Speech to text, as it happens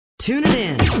Tune it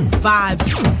in.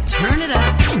 Vibes. Turn it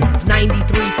up.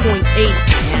 93.8.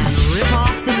 And rip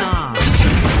off the knob.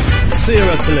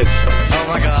 Sierra selection. Oh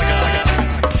my God.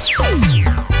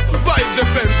 Vibes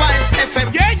FM. Vibes FM.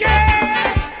 Yeah,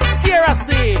 yeah! Sierra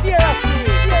C. Sierra C.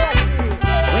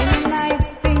 When I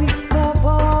think of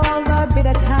all the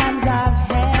bitter times I've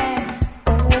had,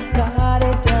 oh God,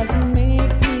 it doesn't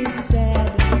make me sad.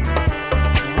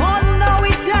 Oh no,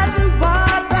 it doesn't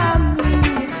bother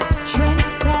me.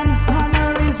 Strength and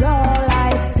honor is all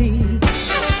I see.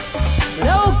 But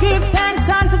oh, give thanks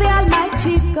unto the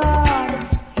Almighty God.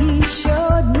 He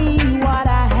showed me what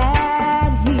I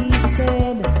had. He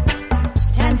said,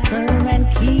 stand firm and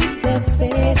keep the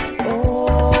faith.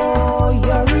 Oh,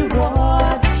 your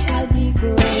reward shall be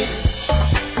great.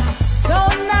 So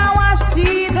now I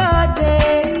see the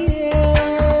day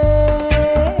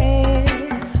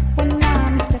when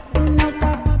I'm stepping out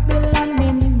of Babylon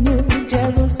in New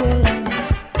Jerusalem,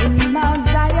 in Mount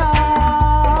Zion.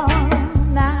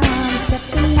 Now I'm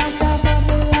stepping out of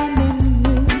Babylon in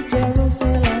New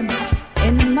Jerusalem,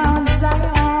 in Mount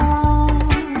Zion.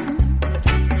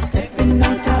 Stepping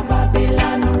out of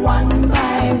Babylon one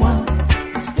by one,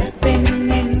 stepping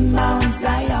in Mount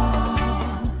Zion.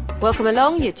 Welcome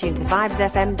along, you're tuned to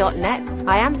vibesfm.net.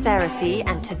 I am Sarah C,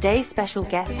 and today's special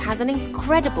guest has an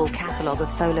incredible catalogue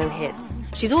of solo hits.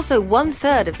 She's also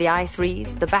 1/3 of the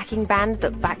I3s, the backing band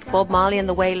that backed Bob Marley and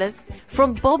the Wailers.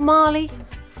 From Bob Marley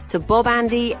to Bob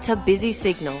Andy to Busy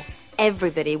Signal,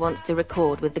 everybody wants to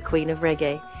record with the Queen of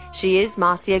Reggae. She is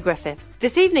Marcia Griffiths.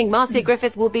 This evening, Marcia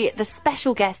Griffiths will be the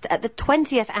special guest at the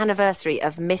 20th anniversary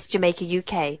of Miss Jamaica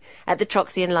UK at the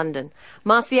Troxy in London.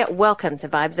 Marcia, welcome to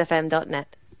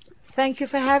vibesfm.net. Thank you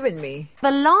for having me.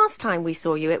 The last time we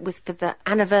saw you, it was for the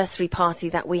anniversary party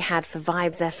that we had for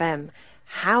Vibes FM.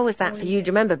 How was that for you? Do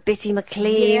you remember Bitty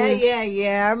McLean?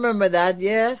 Yeah. I remember that.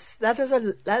 Yes, that was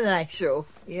a nice show.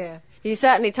 Yeah. You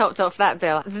certainly topped off that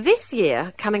bill. This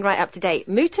year, coming right up to date,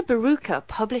 Muta Baruka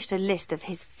published a list of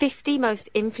his 50 most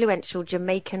influential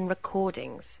Jamaican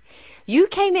recordings. You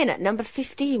came in at number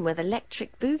 15 with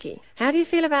Electric Boogie. How do you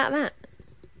feel about that?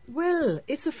 Well,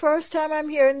 it's the first time I'm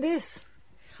hearing this.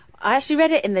 I actually read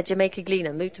it in the Jamaica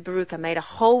Gleaner. Muta Baruka made a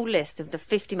whole list of the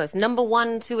 50 most. Number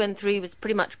 1, 2 and 3 was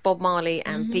pretty much Bob Marley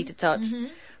and Peter Tosh.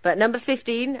 But number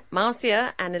 15,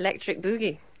 Marcia and Electric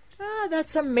Boogie. Ah,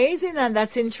 that's amazing, and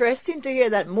that's interesting to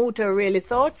hear that Muta really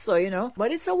thought so, you know.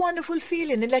 But it's a wonderful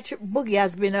feeling. Electric Boogie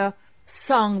has been a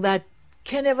song that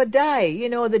can never die. You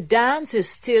know, the dance is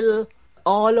still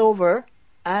all over,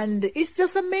 and it's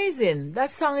just amazing.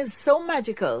 That song is so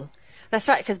magical. That's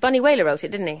right, because Bunny Wailer wrote it,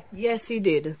 didn't he? Yes, he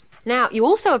did. Now, you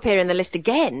also appear in the list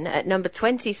again at number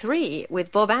 23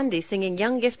 with Bob Andy singing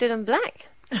Young, Gifted and Black.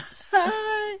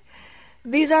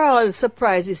 These are all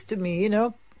surprises to me, you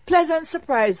know. Pleasant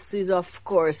surprises, of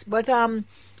course. But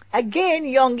again,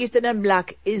 Young, Gifted and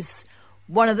Black is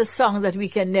one of the songs that we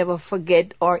can never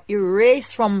forget or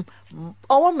erase from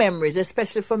our memories,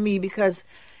 especially for me, because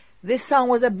this song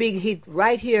was a big hit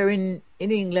right here in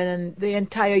England and the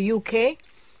entire UK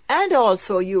and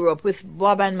also Europe with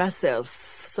Bob and myself.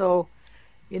 So,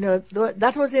 you know,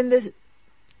 that was in the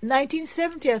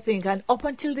 1970, I think, and up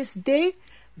until this day,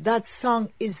 that song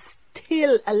is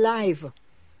still alive.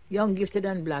 Young, Gifted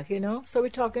and Black, you know. So we're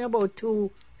talking about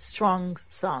two strong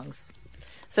songs.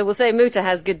 So we'll say Muta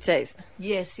has good taste.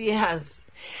 Yes, he has.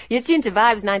 You're tuned to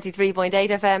Vibes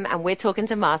 93.8 FM, and we're talking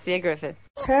to Marcia Griffith.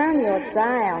 Turn your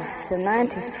dial to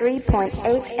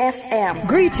 93.8 FM.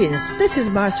 Greetings, this is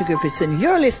Marcia Griffiths, and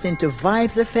you're listening to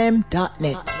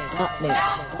vibesfm.net.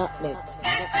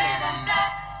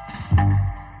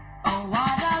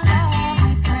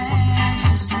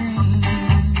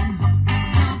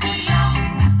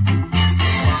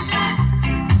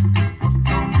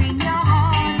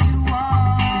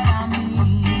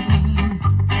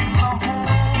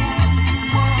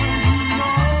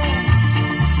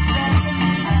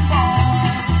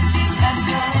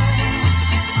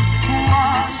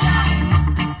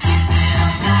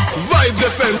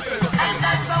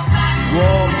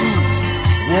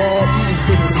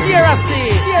 Sierra C.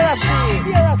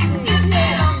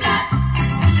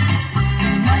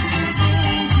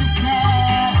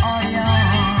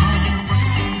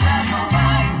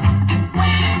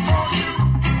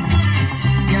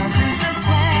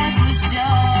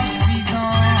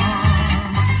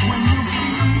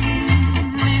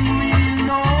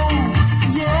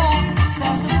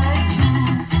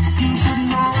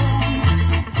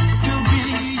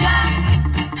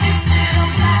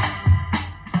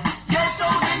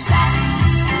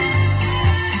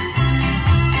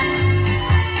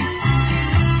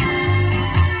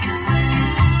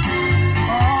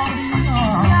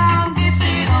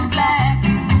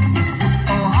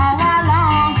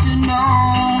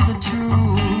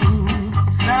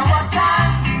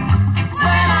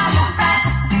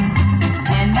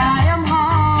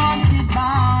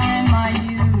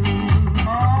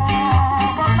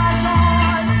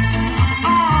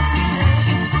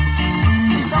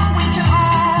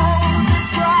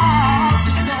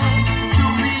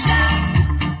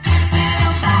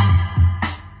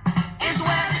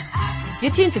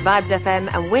 You're tuned to Vibes FM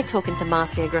and we're talking to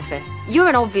Marcia Griffiths. You're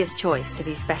an obvious choice to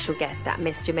be special guest at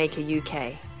Miss Jamaica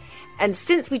UK. And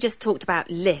since we just talked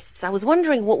about lists, I was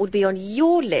wondering what would be on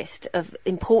your list of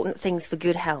important things for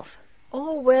good health.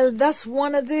 Oh, well, that's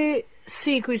one of the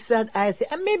secrets that I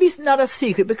think, and maybe it's not a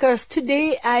secret, because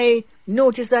today I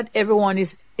notice that everyone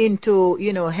is into,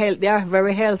 health. They are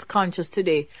very health conscious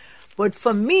today. But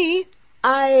for me,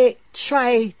 I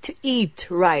try to eat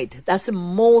right. That's the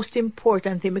most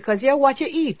important thing, because what you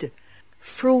eat.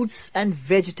 Fruits and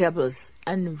vegetables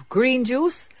and green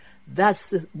juice,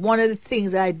 that's one of the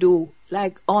things I do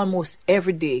like almost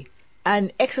every day.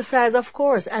 And exercise, of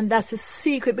course, and that's a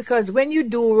secret, because when you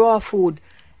do raw food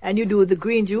and you do the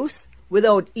green juice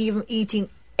without even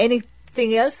eating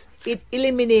anything else, it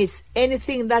eliminates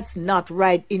anything that's not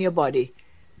right in your body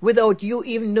without you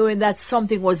even knowing that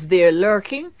something was there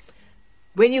lurking.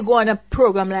 When you go on a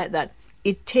program like that,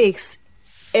 it takes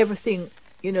everything,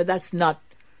 that's not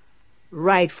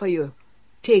right for you,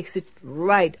 takes it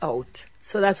right out.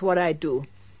 So that's what I do.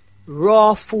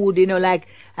 Raw food, like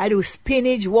I do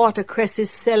spinach,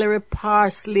 watercresses, celery,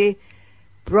 parsley,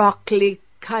 broccoli,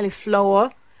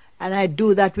 cauliflower, and I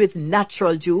do that with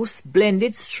natural juice. Blend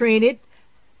it, strain it,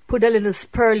 put a little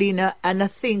spirulina and a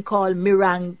thing called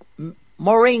moringa.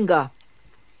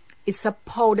 It's a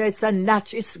powder,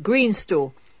 it's green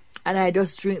stew, and I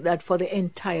just drink that for the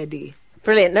entire day.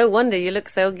 Brilliant. No wonder you look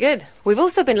so good. We've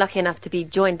also been lucky enough to be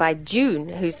joined by June,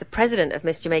 who's the president of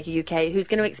Miss Jamaica UK, who's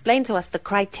going to explain to us the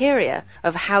criteria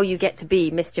of how you get to be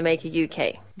Miss Jamaica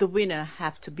UK. The winner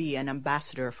have to be an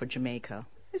ambassador for Jamaica.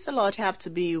 It's a lot have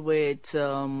to be with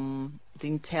the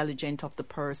intelligence of the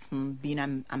person, being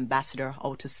an ambassador,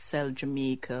 how to sell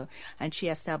Jamaica, and she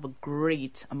has to have a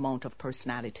great amount of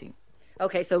personality.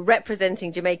 Okay, so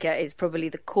representing Jamaica is probably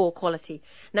the core quality.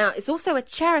 Now, it's also a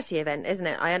charity event, isn't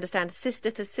it? I understand Sister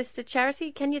to Sister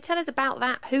charity. Can you tell us about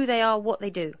that, who they are, what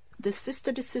they do? The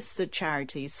Sister to Sister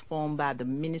charity is formed by the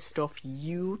Minister of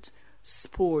Youth,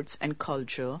 Sports and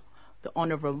Culture, the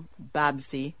Honourable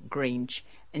Babsy Grange,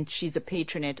 and she's a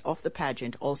patronette of the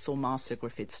pageant, also Marcia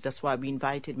Griffiths. That's why we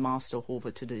invited Marcia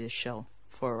over to the show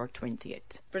for our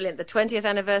 20th. Brilliant. The 20th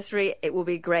anniversary, it will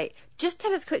be great. Just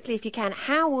tell us quickly, if you can,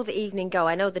 how will the evening go?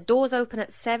 I know the doors open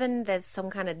at 7. There's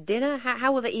some kind of dinner.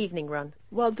 How will the evening run?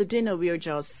 Well, the dinner, we are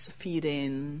just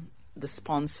feeding the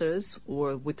sponsors who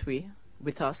are with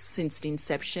us since the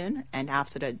inception. And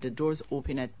after that, the doors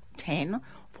open at 10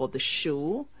 for the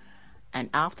show. And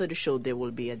after the show, there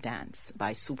will be a dance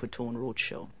by Supertone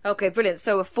Roadshow. Okay, brilliant.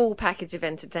 So a full package of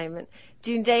entertainment.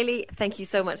 June Daly, thank you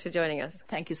so much for joining us.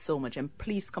 Thank you so much. And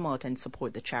please come out and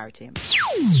support the charity.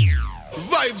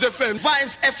 Vibes FM.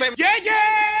 Vibes FM. Yeah,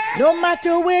 yeah! No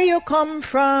matter where you come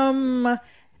from,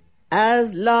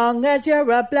 as long as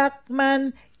you're a black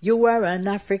man, you are an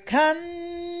African.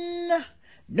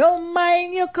 No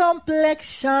mind your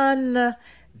complexion.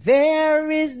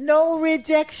 There is no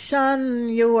rejection.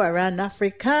 You are an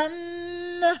African.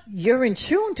 You're in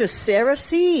tune to Sarah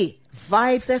C.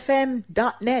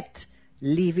 VibesFM.net.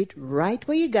 Leave it right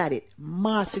where you got it.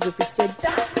 Marcia Griffiths said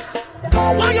that.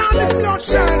 Why y'all listen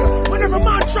outside? Whenever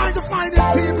man trying to find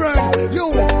them people,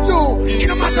 you, it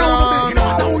don't matter who you big, it don't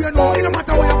matter who you know, it don't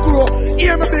matter where you grow.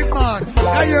 Hear me, big man.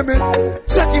 You hear me?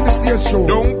 Check in the stage show.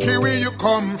 Don't care where you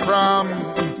come from.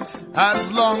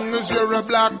 As long as you're a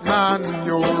black man,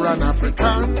 you're an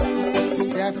African.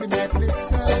 Definitely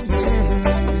so,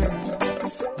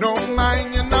 yes. Don't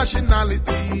mind your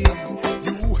nationality.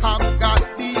 You have got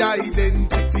the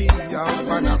identity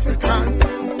of an African.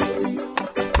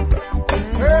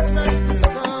 Perfectly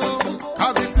so.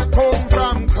 Cause if you come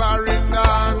from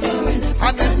Clarendon,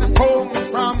 and if you come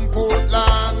from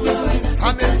Portland,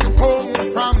 and if you come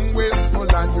from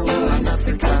Westmoreland, you're an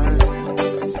African.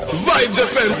 Vibes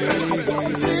FM.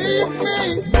 Believe me,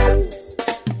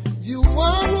 you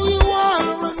are who you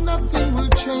are, and nothing will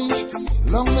change.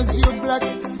 Long as you're black,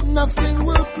 nothing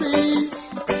will please.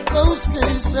 Those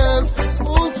cases,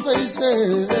 false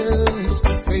faces,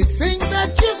 they think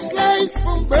that you're slaves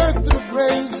from birth to the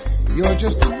graves. You're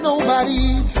just a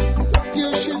nobody,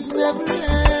 you should never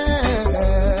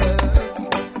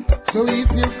have. So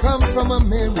if you come from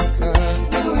America,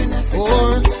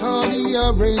 or Saudi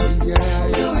Arabia,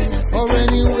 or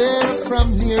anywhere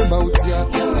from near about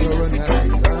you're an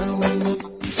African.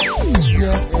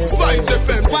 Vibes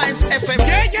FM. Vibes FM.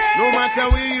 Yeah, yeah! No matter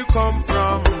where you come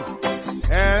from,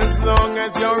 as long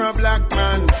as you're a black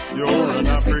man, you're an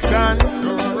African.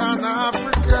 You're an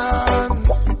African.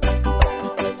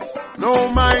 No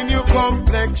mind your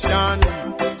complexion.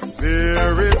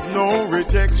 There is no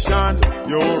rejection.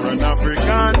 You're an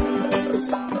African.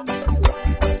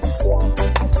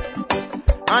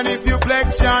 And if you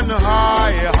flexion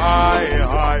high, high,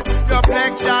 high, your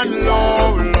flexion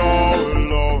low, low,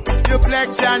 low, your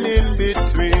flexion in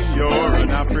between, you're an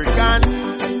African.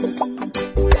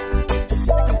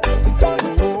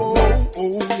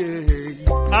 Oh, yeah.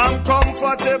 I'm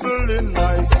comfortable in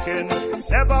my skin.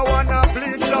 Never wanna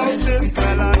bleach out this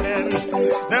melanin.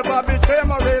 Never betray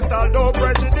my race, although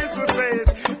prejudice we face.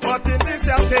 But in this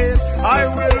case, I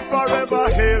will forever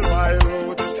hail my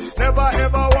roots. Never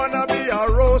ever wanna be a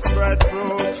rose bread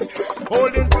fruit.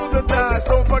 Holding to the task,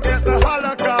 don't forget the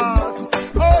Holocaust.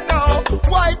 Oh no,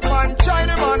 white man,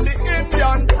 China man, the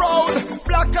Indian proud.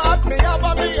 Black heart, me have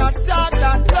a me attack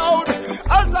that loud.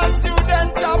 As a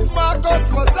student of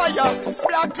Marcus Messiah,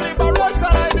 black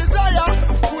liberation I desire.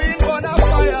 Queen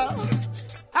Bonafire.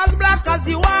 As black as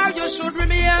you are, you should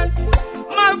remain.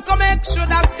 Malcolm X should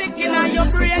have sticking on your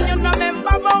brain. You know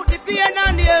remember about the pain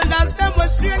and the elders. Them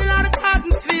was straining on the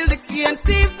cotton field, the cane.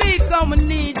 Steve B, come and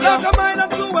need you. Like a mind up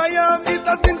to I am. It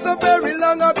has been so very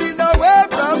long. I've been away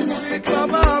from sweet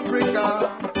from Africa.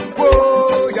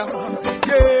 Whoa, yeah,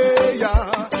 yeah, yeah.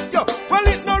 Yo, well,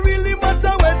 it don't really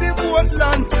matter where the boat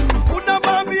land. Put a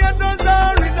Barbados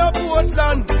or in a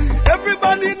Portland.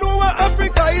 Everybody know where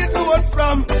Africa is known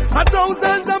from. A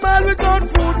thousands of miles without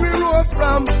food we roll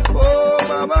from. Oh,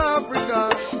 Mama Africa.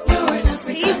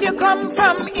 If you come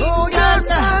from England, yes,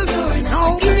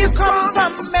 if you come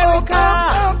from America,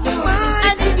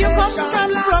 and if you come from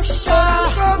Russia,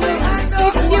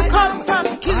 if you come from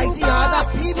Cuba.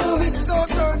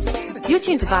 You're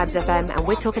tuned to Vibes FM and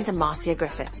we're talking to Marcia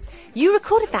Griffiths. You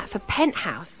recorded that for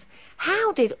Penthouse.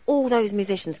 How did all those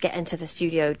musicians get into the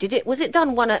studio? Was it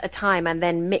done one at a time and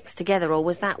then mixed together, or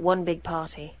was that one big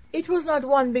party? It was not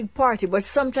one big party, but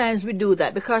sometimes we do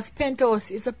that because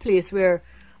Penthouse is a place where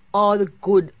all the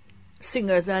good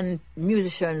singers and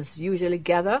musicians usually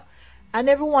gather, and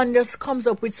everyone just comes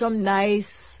up with some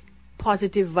nice,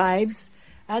 positive vibes,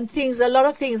 and a lot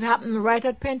of things happen right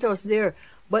at Penthouse there.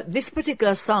 But this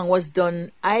particular song was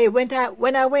done.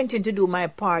 When I went in to do my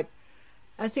part,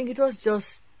 I think it was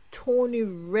just Tony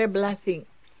Rebel, I think,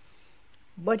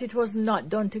 but it was not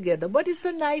done together. But it's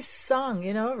a nice song,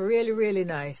 really, really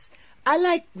nice. I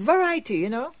like variety,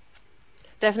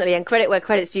 Definitely, and credit where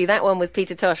credit's due. That one was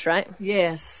Peter Tosh, right?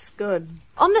 Yes, good.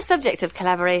 On the subject of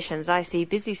collaborations, I see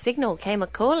Busy Signal came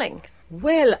a-calling.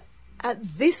 Well, at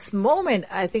this moment,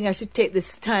 I think I should take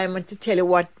this time to tell you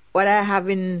what I have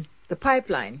in the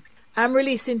pipeline. I'm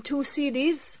releasing 2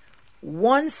 CDs.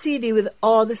 One CD with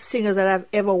all the singers that I've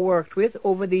ever worked with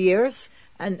over the years,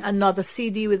 and another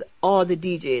CD with all the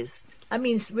DJs. I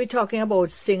mean, we're talking about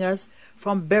singers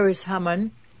from Beres Hammond,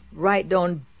 right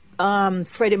down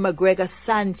Freddie McGregor,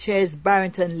 Sanchez,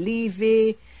 Barrington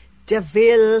Levy,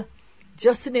 DeVille,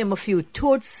 just to name a few.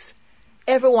 Toots,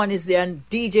 everyone is there. And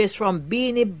DJs from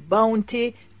Beanie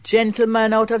Bounty,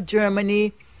 Gentleman out of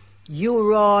Germany,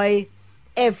 U-Roy,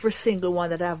 every single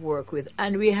one that I've worked with.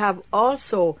 And we have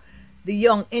also the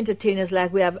young entertainers,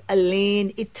 like we have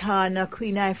Elaine, Itana,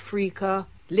 Queen Ifrica,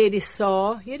 Lady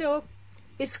Saw,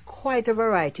 it's quite a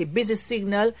variety. Busy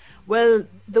Signal, well,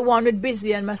 the one with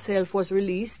Busy and myself was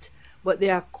released, but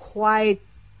there are quite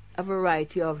a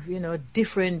variety of,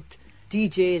 different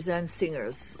DJs and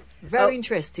singers. Very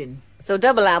interesting. So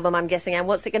double album, I'm guessing, and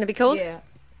what's it going to be called? Yeah.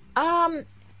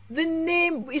 The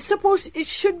name is it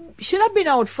should have been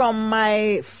out from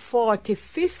my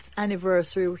 45th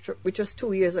anniversary, which was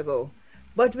 2 years ago.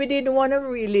 But we didn't want to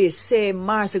really say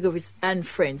Marcia Griffiths and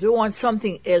Friends. We want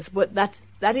something else, but that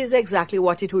is exactly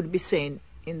what it would be saying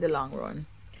in the long run.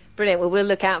 Brilliant. Well, we'll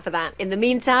look out for that. In the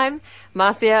meantime,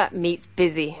 Marcia meets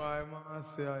Busy. Why,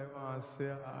 Marcia,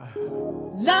 Marcia.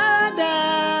 La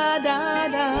da da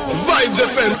da. Vibes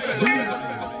FM.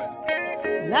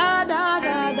 La da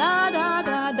da da da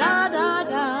da da da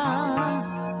da.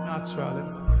 Naturally.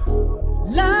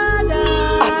 La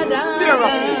da da.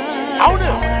 Seriously. Sound it.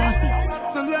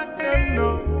 So let them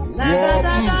know. La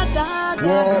da da da da.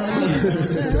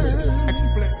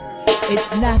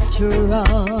 It's natural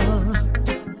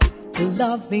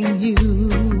loving you.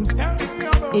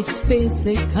 It's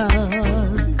physical,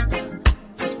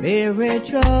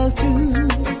 spiritual too.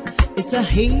 It's a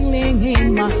healing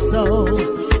in my soul.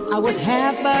 I was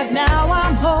half, but now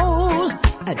I'm whole.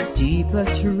 A deeper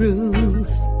truth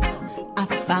I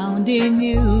found in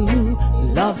you.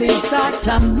 Love is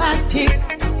automatic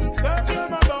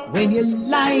when you're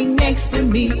lying next to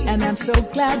me, and I'm so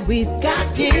glad we've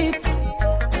got it.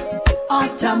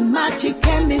 Automatic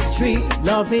chemistry.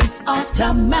 Love is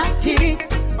automatic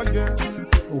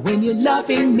when you're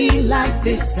loving me like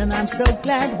this, and I'm so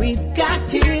glad we've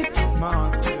got it.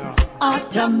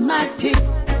 Automatic.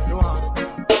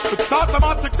 It's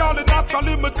automatically,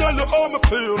 naturally, me tell you how me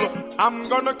feel. I'm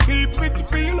gonna keep it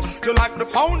real. You like the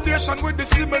foundation with the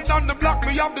cement and the block,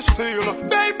 me have the steel.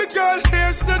 Baby girl,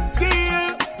 here's the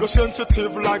deal. You're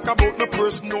sensitive like about the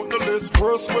person on the list.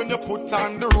 First when you put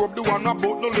on the rope, the one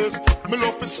about the list. Me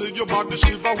love to see your body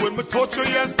shiver when me touch you,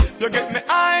 yes. You get me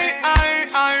I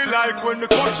like when the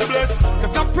country bless.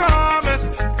 Cause I promise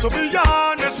to be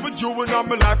honest with you and all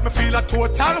my life, me feel a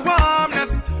total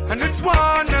warmness. And it's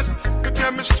oneness. The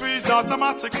chemistry is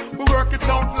automatic. We work it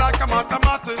out like a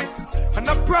mathematics. And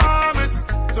I promise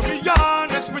to be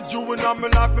honest with you and all my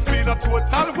life, me feel a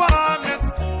total warmness.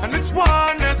 And it's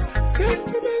oneness.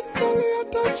 Sentimentally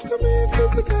attached to me,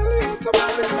 physically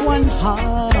automatic. One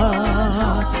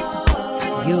heart,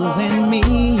 you and me.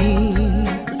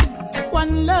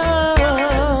 One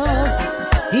love,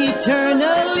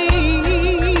 eternally.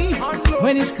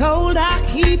 When it's cold, I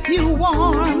keep you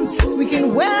warm. We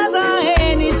can weather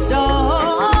any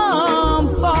storm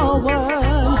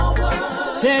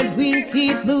forward. Said we'll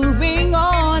keep moving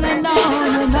on and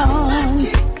on and on.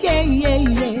 Yeah, yeah,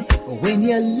 yeah. When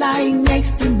you're lying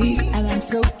next to me, and I'm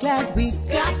so glad we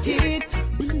got it.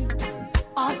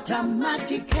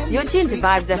 You're tuned to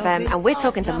Vibes FM, and we're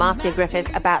talking to Marcia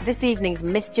Griffiths about this evening's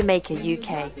Miss Jamaica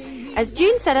UK. As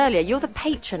June said earlier, you're the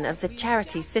patron of the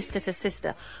charity Sister to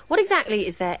Sister. What exactly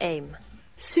is their aim?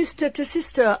 Sister to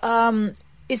Sister,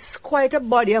 it's quite a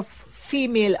body of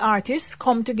female artists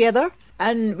come together,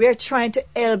 and we're trying to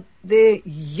help the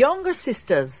younger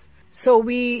sisters. So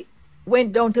we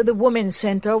went down to the Women's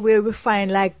Center where we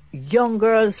find like young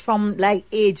girls from like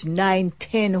age 9,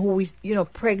 10 who is,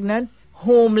 pregnant,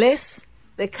 homeless.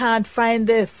 They can't find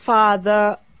the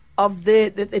father of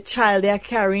the child they're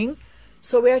carrying.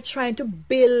 So we're trying to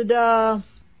build,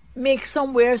 make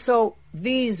somewhere so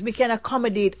these we can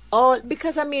accommodate all,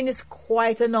 because it's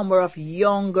quite a number of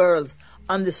young girls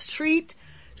on the street.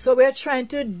 So we're trying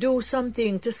to do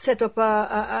something to set up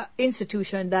a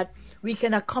institution that we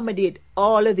can accommodate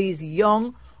all of these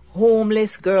young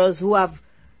homeless girls who have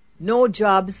no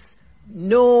jobs,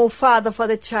 no father for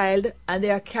the child, and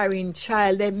they are carrying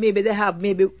child. Maybe they have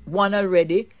one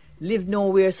already, live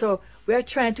nowhere. So we're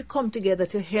trying to come together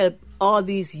to help all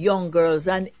these young girls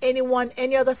and any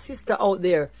other sister out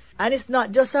there. And it's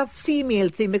not just a female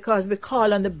thing, because we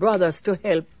call on the brothers to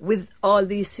help with all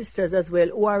these sisters as well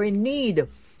who are in need.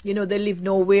 They live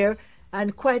nowhere.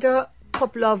 And quite a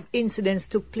couple of incidents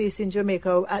took place in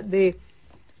Jamaica at the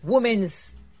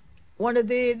women's, one of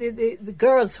the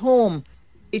girls' home.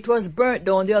 It was burnt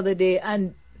down the other day,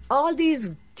 and all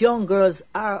these young girls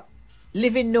are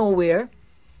living nowhere.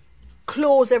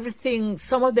 Clothes, everything.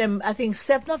 Some of them, I think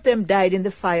 7 of them died in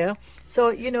the fire.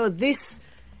 So, this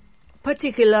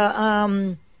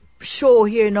particular show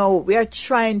here now, we are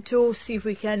trying to see if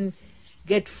we can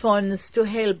get funds to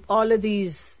help all of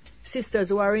these sisters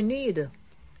who are in need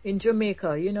in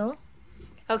Jamaica,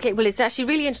 Okay, well, it's actually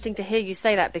really interesting to hear you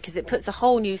say that, because it puts a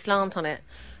whole new slant on it.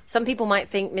 Some people might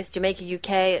think Miss Jamaica UK,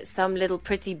 it's some little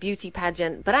pretty beauty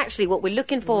pageant, but actually what we're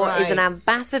looking for is an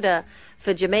ambassador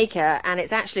for Jamaica, and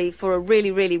it's actually for a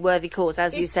really, really worthy cause,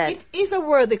 as you said. It is a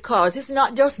worthy cause. It's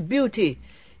not just beauty.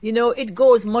 It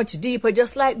goes much deeper.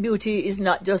 Just like beauty is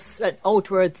not just an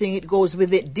outward thing, it goes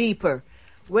with it deeper.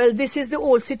 Well, this is the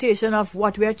whole situation of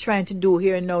what we are trying to do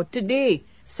here now today.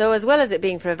 So as well as it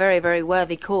being for a very, very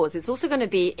worthy cause, it's also going to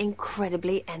be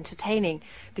incredibly entertaining,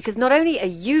 because not only are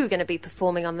you going to be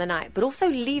performing on the night, but also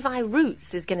Levi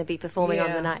Roots is going to be performing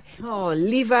on the night. Oh,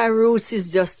 Levi Roots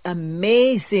is just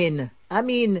amazing.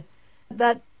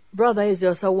 That brother is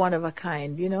just a one of a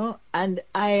kind, and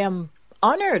I am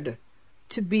honored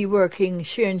to be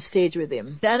sharing stage with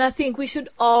him. And I think we should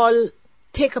all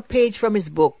take a page from his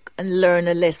book and learn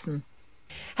a lesson.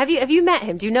 Have you met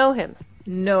him? Do you know him?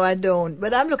 No, I don't.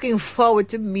 But I'm looking forward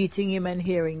to meeting him and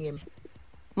hearing him.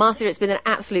 Marcia, it's been an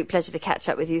absolute pleasure to catch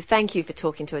up with you. Thank you for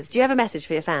talking to us. Do you have a message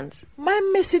for your fans? My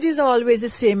message is always the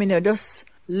same, just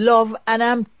love. And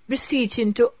I'm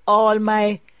beseeching to all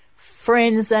my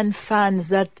friends and fans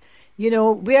that,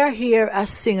 we are here as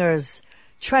singers,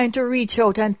 trying to reach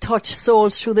out and touch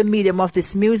souls through the medium of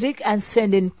this music and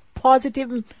sending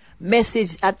positive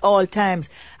message at all times.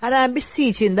 And I'm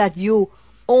beseeching that you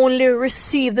only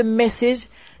receive the message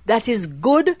that is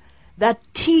good, that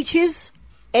teaches,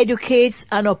 educates,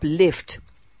 and uplifts.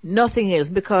 Nothing else,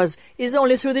 because it's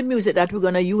only through the music that we're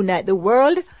going to unite the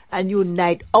world and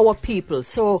unite our people.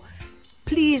 So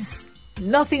please,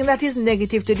 nothing that is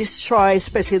negative to destroy,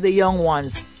 especially the young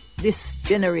ones, this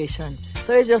generation.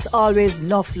 So it's just always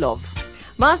enough love.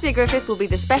 Marcia Griffith will be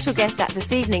the special guest at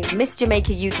this evening's Miss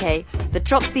Jamaica UK, the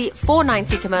Tropsy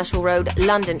 490 Commercial Road,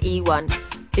 London E1.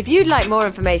 If you'd like more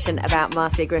information about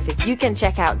Marcia Griffiths, you can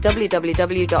check out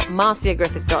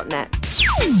www.marciagriffiths.net.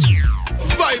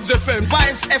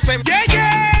 Vibes FM, yeah,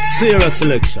 yeah! Sarah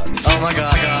Selection. Oh my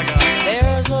God.